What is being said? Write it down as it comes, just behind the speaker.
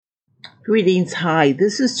Greetings. Hi,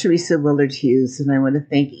 this is Teresa Willard Hughes, and I want to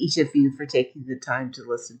thank each of you for taking the time to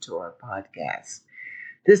listen to our podcast.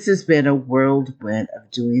 This has been a whirlwind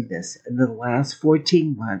of doing this. In the last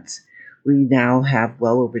 14 months, we now have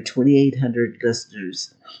well over 2,800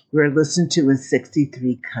 listeners. We're listened to in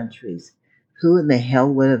 63 countries. Who in the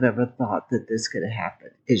hell would have ever thought that this could have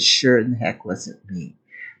happened? It sure in the heck wasn't me.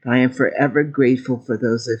 But I am forever grateful for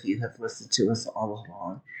those of you who have listened to us all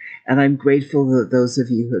along. And I'm grateful for those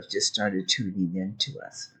of you who have just started tuning in to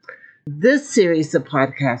us. This series of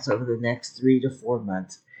podcasts over the next 3 to 4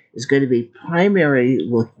 months is going to be primarily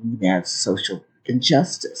looking at social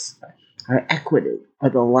injustice, or equity, or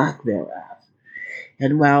the lack thereof.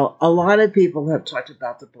 And while a lot of people have talked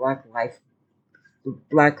about the Black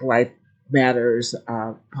Life Matters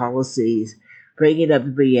policies, bringing up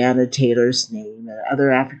Breonna Taylor's name and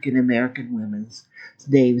other African American women's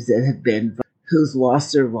names that have been who's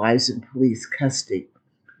lost their lives in police custody,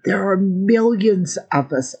 there are millions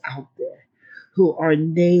of us out there who our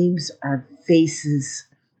names, our faces,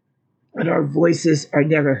 and our voices are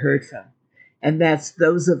never heard from. And that's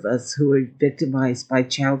those of us who are victimized by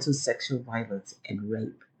childhood sexual violence and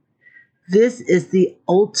rape. This is the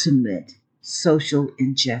ultimate social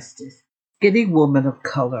injustice. Any woman of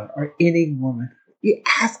color or any woman, you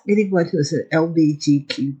ask anyone who's an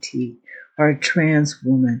LGBTQ or a trans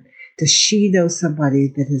woman, does she know somebody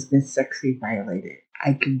that has been sexually violated?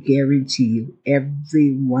 I can guarantee you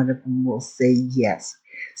every one of them will say yes.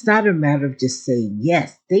 It's not a matter of just saying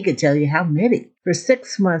yes. They can tell you how many. For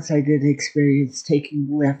 6 months, I did experience taking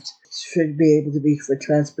Lyft to be able to be for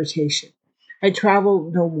transportation. I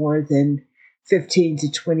traveled no more than 15 to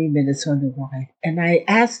 20 minutes on the ride. And I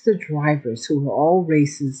asked the drivers, who were all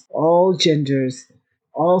races, all genders,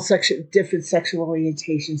 all different sexual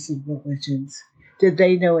orientations and religions, did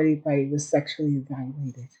they know anybody was sexually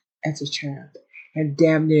violated as a child? And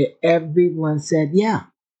damn near everyone said, yeah,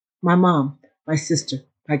 my mom, my sister,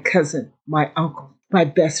 my cousin, my uncle, my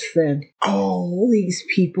best friend. All these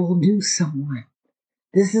people knew someone.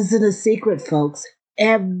 This isn't a secret, folks.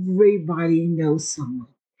 Everybody knows someone.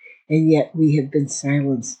 And yet we have been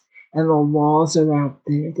silenced. And the laws are out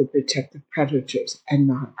there to protect the predators and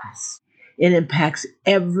not us. It impacts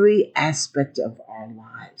every aspect of our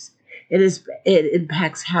lives. It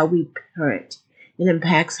impacts how we parent. It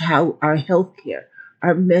impacts how our health care,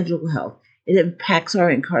 our mental health. It impacts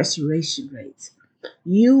our incarceration rates.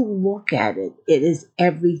 You look at it, it is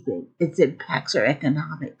everything. It impacts our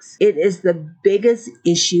economics. It is the biggest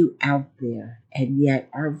issue out there, and yet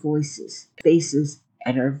our faces,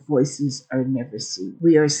 and our voices are never seen.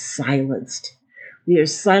 We are silenced. We are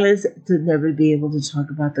silenced to never be able to talk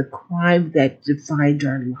about the crime that defined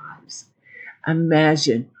our lives.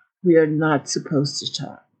 Imagine we are not supposed to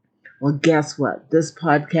talk. Well, guess what? This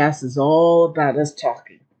podcast is all about us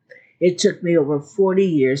talking. It took me over 40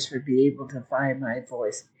 years to be able to find my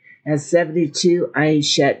voice. At 72, I ain't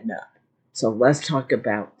shutting up. So let's talk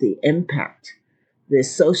about the impact, the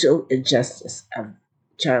social injustice of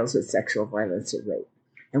childhood sexual violence and rape.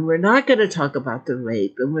 And we're not going to talk about the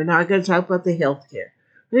rape, and we're not going to talk about the health care.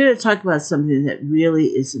 We're going to talk about something that really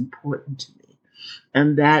is important to me,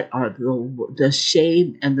 and that are the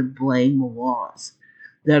shame and the blame laws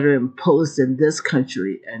that are imposed in this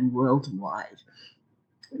country and worldwide,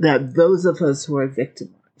 that those of us who are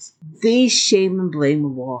victimized. These shame and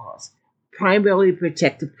blame laws primarily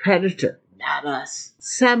protect the predator, not us.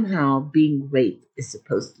 Somehow being raped is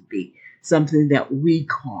supposed to be something that we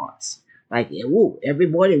cause. Like, ooh, every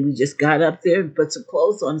morning we just got up there and put some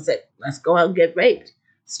clothes on and said, let's go out and get raped.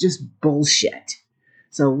 It's just bullshit.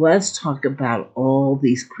 So let's talk about all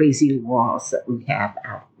these crazy laws that we have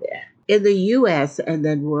out there. In the U.S. and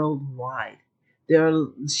then worldwide, there are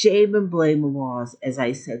shame and blame laws, as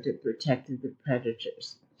I said, to protect the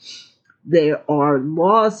predators. There are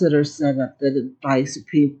laws that are set up that by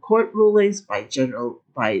Supreme Court rulings, by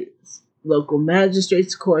local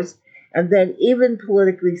magistrates' courts, and then even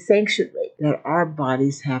politically sanctioned rape, that our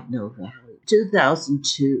bodies have no value.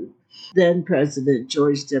 2002, then President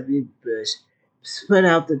George W. Bush put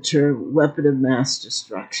out the term weapon of mass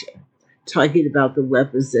destruction, talking about the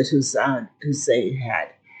weapons that Hussein had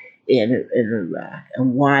in Iraq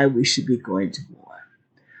and why we should be going to war.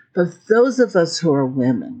 But those of us who are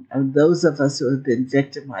women, and those of us who have been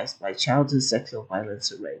victimized by childhood sexual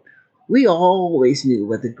violence and rape, we always knew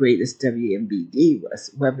what the greatest WMBD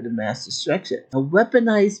was, weapon of mass destruction, a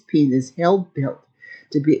weaponized penis held-built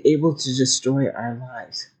to be able to destroy our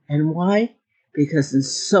lives. And why? Because in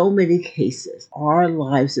so many cases, our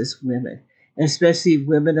lives as women, especially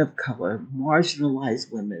women of color,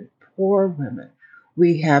 marginalized women, poor women,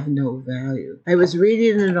 we have no value. I was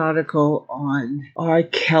reading an article on R.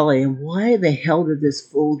 Kelly and why the hell did this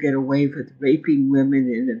fool get away with raping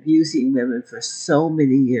women and abusing women for so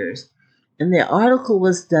many years? And the article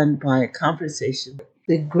was done by a conversation with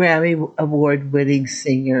the Grammy Award winning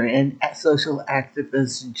singer and social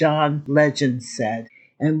activist John Legend said.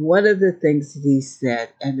 And one of the things that he said,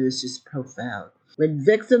 and it was just profound, when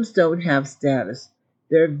victims don't have status,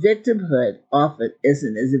 their victimhood often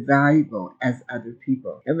isn't as valuable as other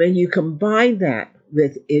people. And when you combine that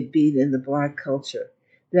with it being in the Black culture,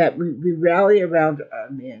 that we rally around our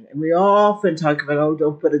men, and we often talk about, oh,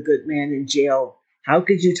 don't put a good man in jail. How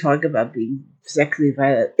could you talk about being sexually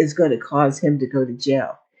violent? It's going to cause him to go to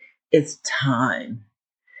jail. It's time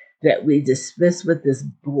that we dismiss with this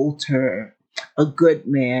bull term a good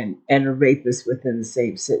man and a rapist within the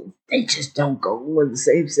same sentence. They just don't go in the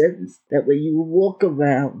same sentence. That when you walk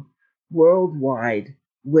around worldwide,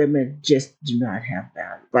 women just do not have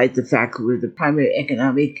value. Right? The fact that we're the primary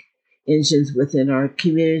economic engines within our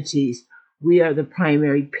communities. We are the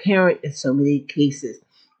primary parent in so many cases.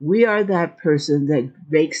 We are that person that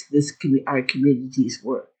makes our communities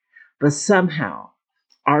work. But somehow,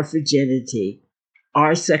 our virginity,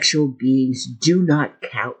 our sexual beings do not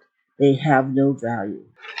count. They have no value.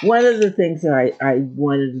 One of the things that I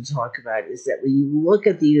wanted to talk about is that when you look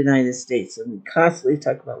at the United States, and we constantly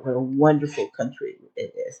talk about what a wonderful country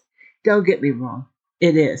it is, don't get me wrong,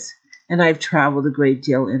 it is. And I've traveled a great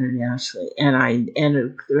deal internationally, and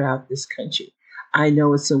throughout this country. I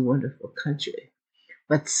know it's a wonderful country.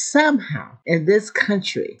 But somehow, in this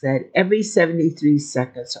country, that every 73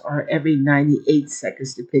 seconds or every 98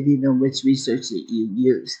 seconds, depending on which research that you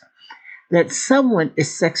use, that someone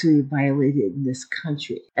is sexually violated in this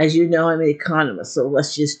country. As you know, I'm an economist, so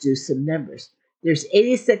let's just do some numbers. There's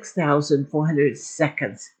 86,400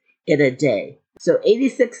 seconds in a day. So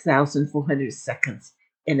 86,400 seconds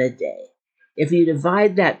in a day. If you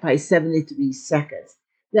divide that by 73 seconds,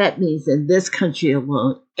 that means in this country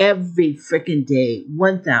alone, every freaking day,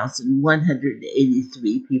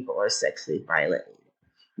 1,183 people are sexually violated.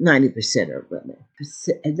 90% are women.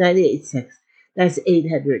 98 seconds, that's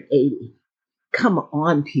 880. Come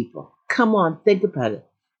on, people. Come on, think about it.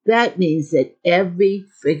 That means that every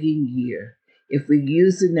frigging year, if we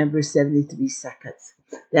use the number 73 seconds,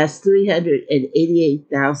 that's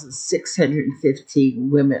 388,615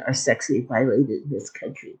 women are sexually violated in this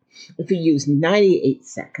country. If we use 98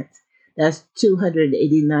 seconds, that's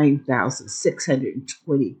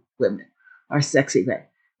 289,620 women are sexually violated.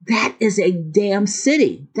 That is a damn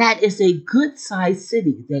city. That is a good-sized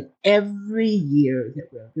city that every year,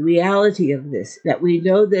 the reality of this, that we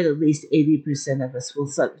know that at least 80% of us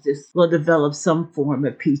will develop some form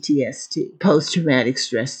of PTSD, post-traumatic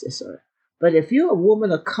stress disorder. But if you're a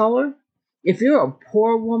woman of color, if you're a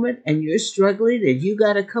poor woman and you're struggling and you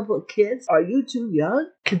got a couple of kids, are you too young?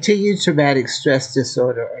 Continued traumatic stress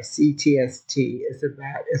disorder, or CTSD, is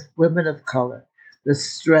women of color. The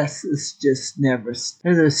stress is just never.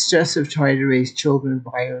 And the stress of trying to raise children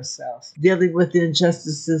by ourselves, dealing with the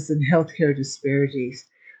injustices and healthcare disparities,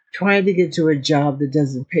 trying to get to a job that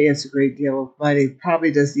doesn't pay us a great deal of money,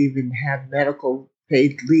 probably doesn't even have medical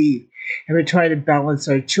paid leave, and we're trying to balance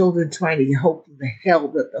our children, trying to hope to the hell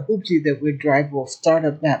that the hoopty that we're driving will start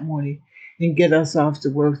up that morning and get us off to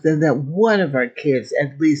work, then that one of our kids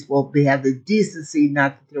at least will have the decency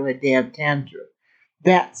not to throw a damn tantrum.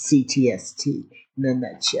 That's CTSD in a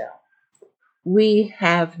nutshell. We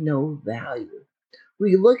have no value.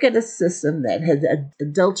 We look at a system that has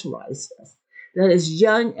adulterized us, that is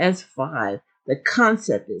young as 5. The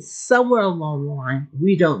concept is somewhere along the line,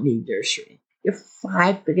 we don't need nurturing. You're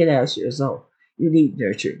 5 freaking ass years old. You need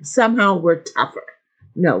nurturing. Somehow we're tougher.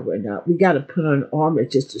 No, we're not. We got to put on armor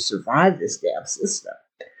just to survive this damn system.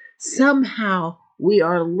 Somehow we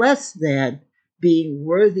are less than being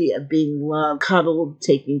worthy of being loved, cuddled,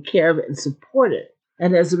 taken care of, and supported.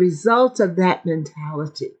 And as a result of that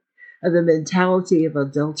mentality, of the mentality of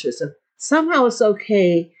adulteress, somehow it's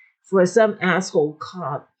okay for some asshole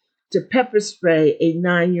cop to pepper spray a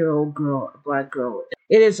 9-year-old girl, a black girl.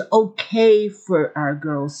 It is okay for our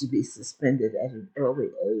girls to be suspended at an early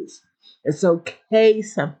age. It's okay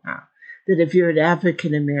somehow that if you're an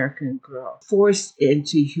African American girl forced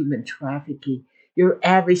into human trafficking, your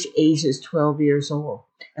average age is 12 years old.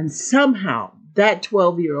 And somehow that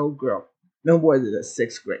 12-year-old girl, no more than a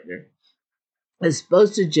 6th grader, is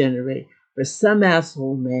supposed to generate for some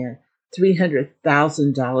asshole man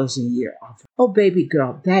 $300,000 a year off. Oh, baby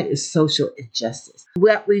girl, that is social injustice.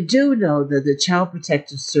 Well, we do know that the Child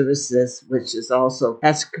Protective Services, which is also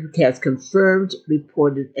has confirmed,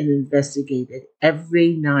 reported, and investigated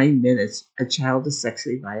every 9 minutes a child is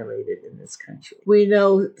sexually violated in this country. We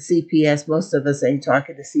know CPS, most of us ain't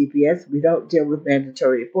talking to CPS. We don't deal with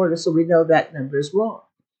mandatory reporters, so we know that number is wrong.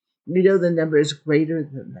 We know the number is greater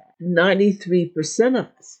than that. 93% of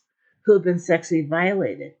us who have been sexually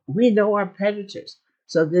violated, we know are predators.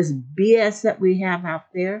 So this BS that we have out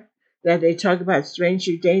there, that they talk about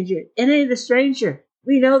stranger danger, it ain't a stranger.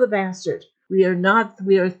 We know the bastard. We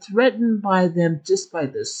are threatened by them just by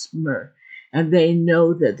the smirk. And they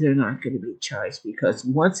know that they're not going to be charged because,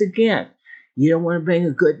 once again, you don't want to bring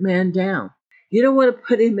a good man down. You don't want to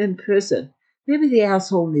put him in prison. Maybe the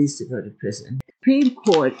asshole needs to go to prison. Supreme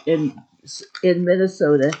Court in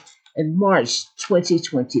Minnesota in March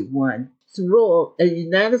 2021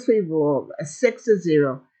 unanimously ruled a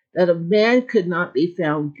 6-0 that a man could not be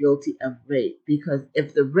found guilty of rape because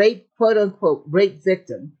if the rape, quote unquote, rape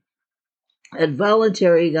victim had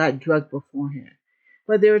voluntarily got drugged beforehand.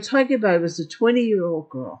 What they were talking about was a 20-year-old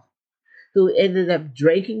girl who ended up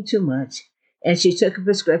drinking too much and she took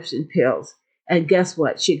prescription pills. And guess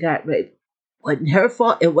what? She got raped. It wasn't her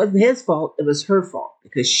fault. It wasn't his fault. It was her fault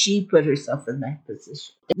because she put herself in that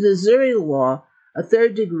position. In Missouri law, a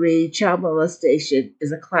third-degree child molestation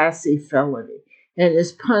is a Class C felony and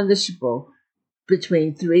is punishable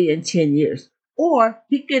between 3 and 10 years. Or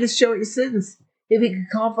he could get a shorter sentence if he could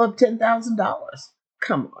cough up $10,000.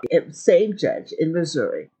 Come on. Same judge in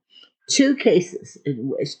Missouri. 2 cases in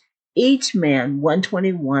which each man,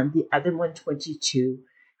 121, the other 122,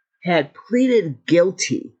 had pleaded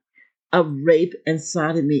guilty of rape and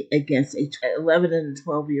sodomy against a 11 and a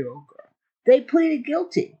 12-year-old girl. They pleaded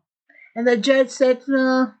guilty. And the judge said,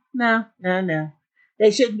 no.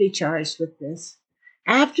 They shouldn't be charged with this.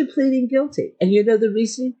 After pleading guilty. And you know the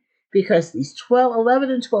reason? Because these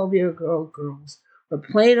 11 and 12-year-old girls were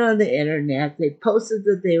playing on the internet. They posted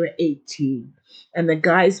that they were 18. And the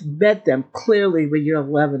guys met them clearly when you're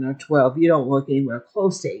 11 or 12. You don't look anywhere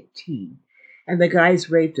close to 18. And the guys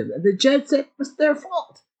raped them. And the judge said it was their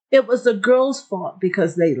fault. It was the girls' fault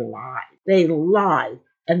because they lied. They lied.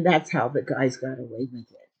 And that's how the guys got away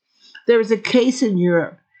with it. There was a case in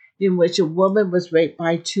Europe in which a woman was raped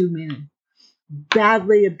by 2 men.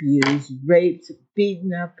 Badly abused, raped,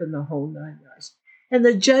 beaten up, and the whole 9 yards. And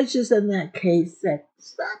the judges in that case said,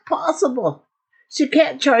 it's not possible. She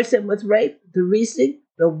can't charge them with rape. The reason?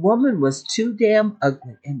 The woman was too damn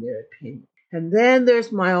ugly, in their opinion. And then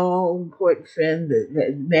there's my all-important friend,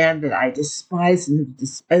 the man that I despise and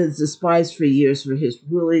has despised for years for his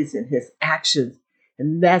rulings and his actions.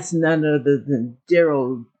 And that's none other than dear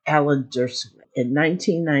old Alan Dershowitz. In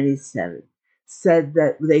 1997, said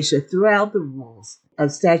that they should throw out the rules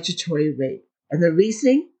of statutory rape. And the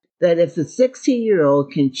reasoning? That if a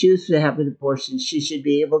 16-year-old can choose to have an abortion, she should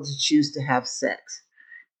be able to choose to have sex,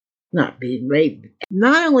 not being raped.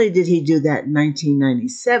 Not only did he do that in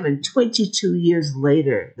 1997, 22 years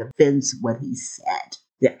later, defends what he said.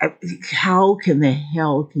 How can the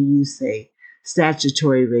hell can you say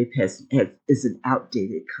statutory rape is an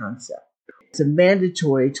outdated concept? It's a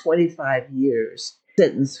mandatory 25 years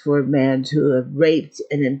sentence for a man to have raped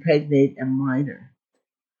and impregnated a minor.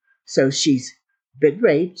 So she's been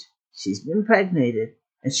raped, she's been impregnated,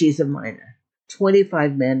 and she's a minor.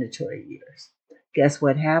 25 mandatory years. Guess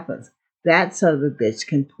what happens? That son of a bitch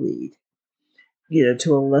can plead,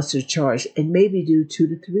 to a lesser charge and maybe do 2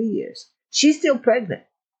 to 3 years. She's still pregnant.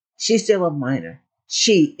 She's still a minor.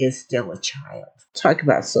 She is still a child. Talk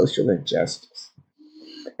about social injustice.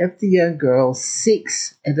 If the young girl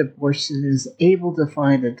seeks an abortion and is able to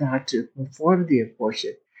find a doctor to perform the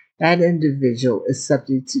abortion, that individual is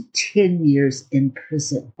subject to 10 years in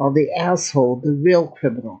prison, while the asshole, the real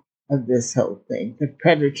criminal of this whole thing, the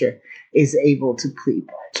predator, is able to plead.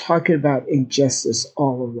 Talking about injustice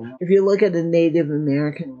all around. If you look at the Native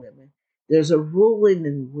American women, there's a ruling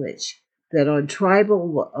in which that on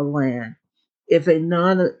tribal land, if a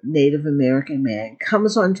non-Native American man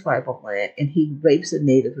comes on tribal land and he rapes a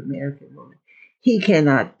Native American woman, he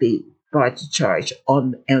cannot be brought to charge by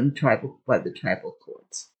the tribal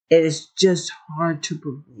courts. It is just hard to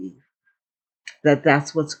believe that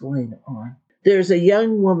that's what's going on. There's a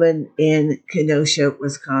young woman in Kenosha,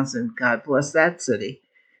 Wisconsin, God bless that city,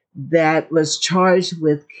 that was charged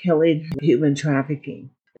with killing human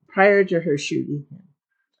trafficking. Prior to her shooting him,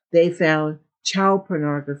 they found child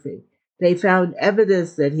pornography. They found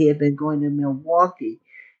evidence that he had been going to Milwaukee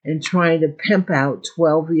and trying to pimp out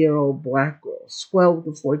 12-year-old black girls, 12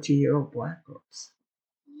 to 14-year-old black girls.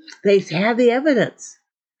 They had the evidence.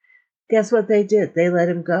 Guess what they did? They let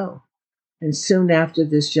him go. And soon after,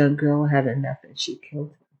 this young girl had enough and she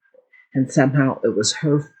killed him. And somehow it was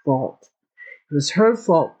her fault. It was her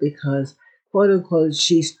fault because, quote unquote,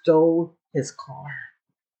 she stole his car.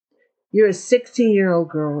 You're a 16-year-old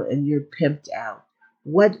girl and you're pimped out.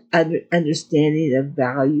 What understanding of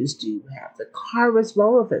values do you have? The car was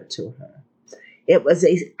relevant to her. It was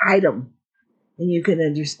an item, and you can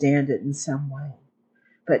understand it in some way.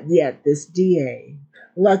 But yet, this DA,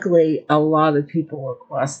 luckily, a lot of people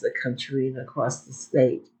across the country and across the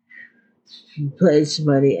state pledged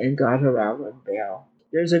money and got her out on bail.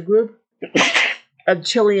 There's a group of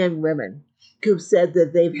Chilean women who've said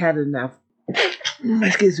that they've had enough.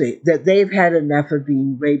 That they've had enough of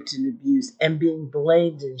being raped and abused and being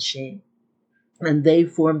blamed and shamed. And they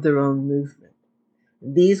formed their own movement.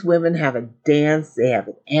 These women have a dance, they have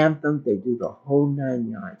an anthem, they do the whole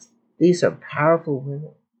 9 yards. These are powerful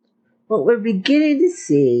women. What we're beginning to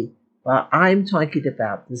see, while I'm talking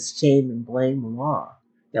about this shame and blame law,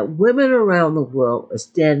 that women around the world are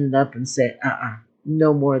standing up and saying,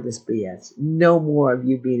 no more of this BS. No more of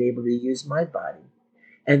you being able to use my body.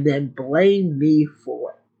 And then blame me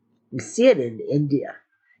for it. You see it in India.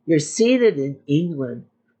 You're seeing it in England,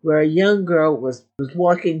 where a young girl was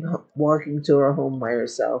walking to her home by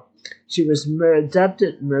herself. She was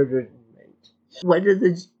abducted, murdered, and raped. What did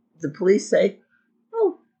the police say?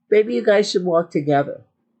 Oh, maybe you guys should walk together.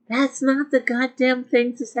 That's not the goddamn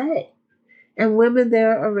thing to say. And women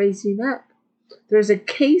there are raising up. There's a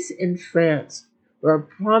case in France where a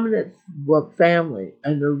prominent family,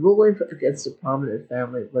 and they're ruling against a prominent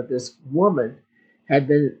family, where this woman had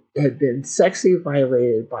been sexually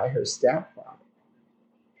violated by her stepfather.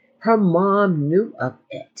 Her mom knew of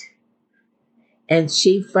it, and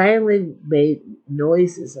she finally made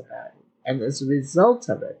noises about it. And as a result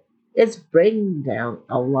of it, it's bringing down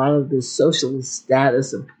a lot of the social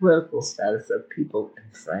status and political status of people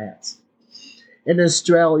in France. In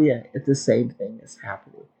Australia, the same thing is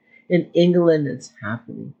happening. In England, it's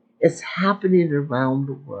happening. It's happening around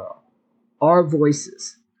the world. Our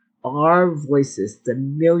voices, the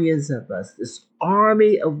millions of us, this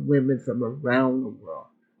army of women from around the world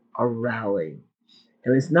are rallying.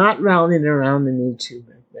 And it's not rallying around the Me Too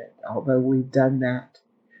movement, although we've done that.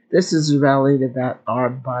 This is rallying about our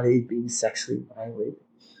body being sexually violated.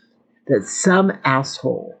 That some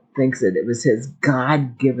asshole thinks that it was his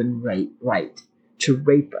God-given right to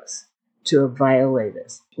rape us, to violate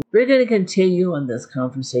us. We're going to continue on this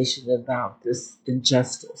conversation about this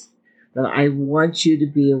injustice, but I want you to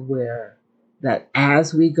be aware that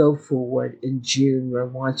as we go forward in June, we're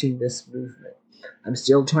launching this movement. I'm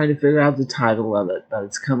still trying to figure out the title of it, but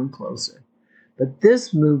it's coming closer. But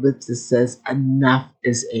this movement that says enough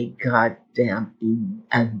is a goddamn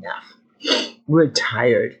enough. We're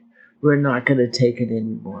tired. We're not going to take it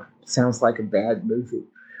anymore. Sounds like a bad movie.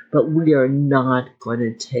 But we are not going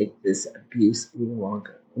to take this abuse any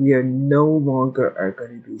longer. We are no longer are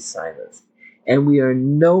going to be silenced. And we are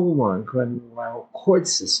no longer going to allow court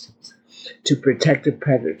systems to protect the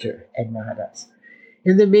predator and not us.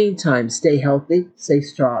 In the meantime, stay healthy, stay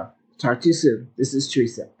strong. Talk to you soon. This is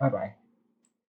Teresa. Bye-bye.